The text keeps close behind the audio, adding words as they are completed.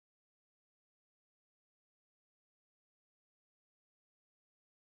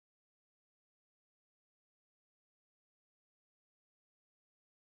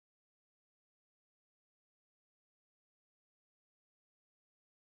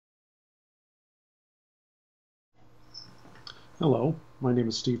Hello, my name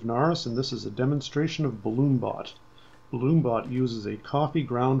is Steve Norris and this is a demonstration of BalloonBot. BalloonBot uses a coffee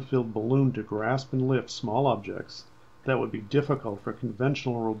ground-filled balloon to grasp and lift small objects that would be difficult for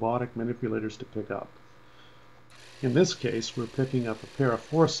conventional robotic manipulators to pick up. In this case, we're picking up a pair of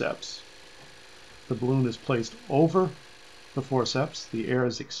forceps. The balloon is placed over the forceps, the air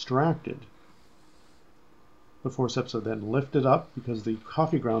is extracted. The forceps are then lifted up because the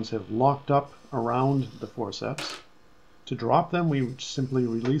coffee grounds have locked up around the forceps. To drop them, we simply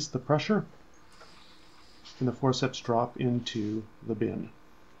release the pressure and the forceps drop into the bin.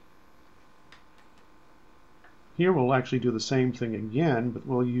 Here we'll actually do the same thing again, but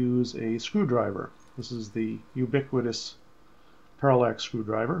we'll use a screwdriver. This is the ubiquitous parallax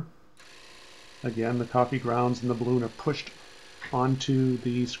screwdriver. Again, the coffee grounds and the balloon are pushed onto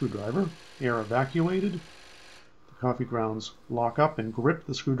the screwdriver, air evacuated. The coffee grounds lock up and grip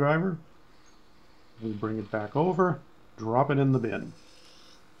the screwdriver. We bring it back over, drop it in the bin.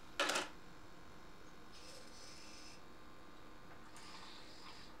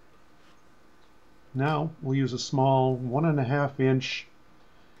 Now we'll use a small 1.5 inch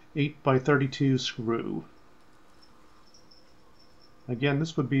 8x32 screw. Again,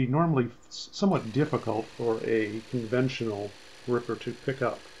 this would be normally somewhat difficult for a conventional gripper to pick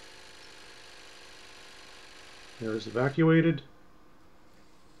up. Air is evacuated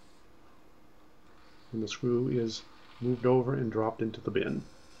and the screw is moved over and dropped into the bin.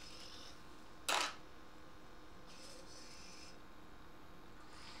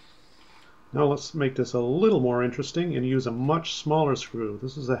 Now let's make this a little more interesting and use a much smaller screw.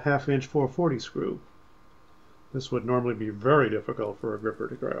 This is a 1/2 inch 440 screw. This would normally be very difficult for a gripper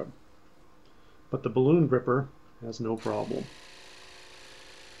to grab, but the balloon gripper has no problem.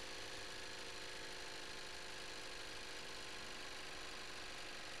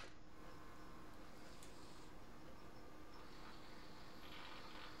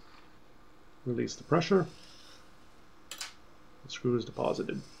 Release the pressure. The screw is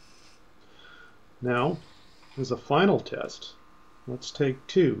deposited. Now, as a final test, let's take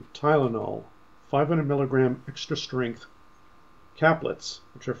 2 Tylenol 500 milligram extra strength caplets,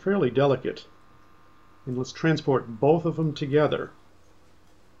 which are fairly delicate, and let's transport both of them together.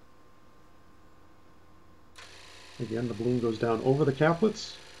 Again, the balloon goes down over the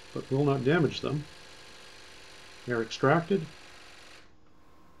caplets, but will not damage them. Air extracted.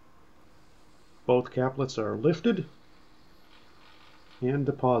 Both caplets are lifted and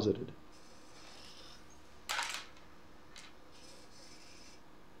deposited.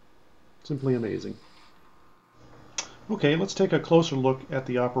 Simply amazing. Okay, let's take a closer look at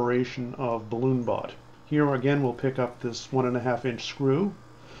the operation of BalloonBot. Here again we'll pick up this 1.5 inch screw.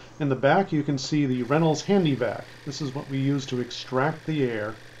 In the back you can see the Reynolds Handy Vac. This is what we use to extract the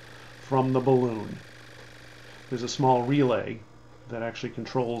air from the balloon. There's a small relay that actually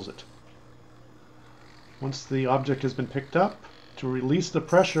controls it. Once the object has been picked up, to release the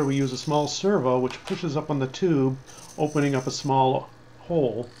pressure we use a small servo which pushes up on the tube, opening up a small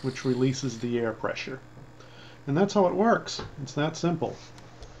hole which releases the air pressure. And that's how it works. It's that simple.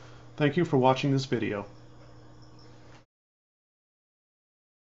 Thank you for watching this video.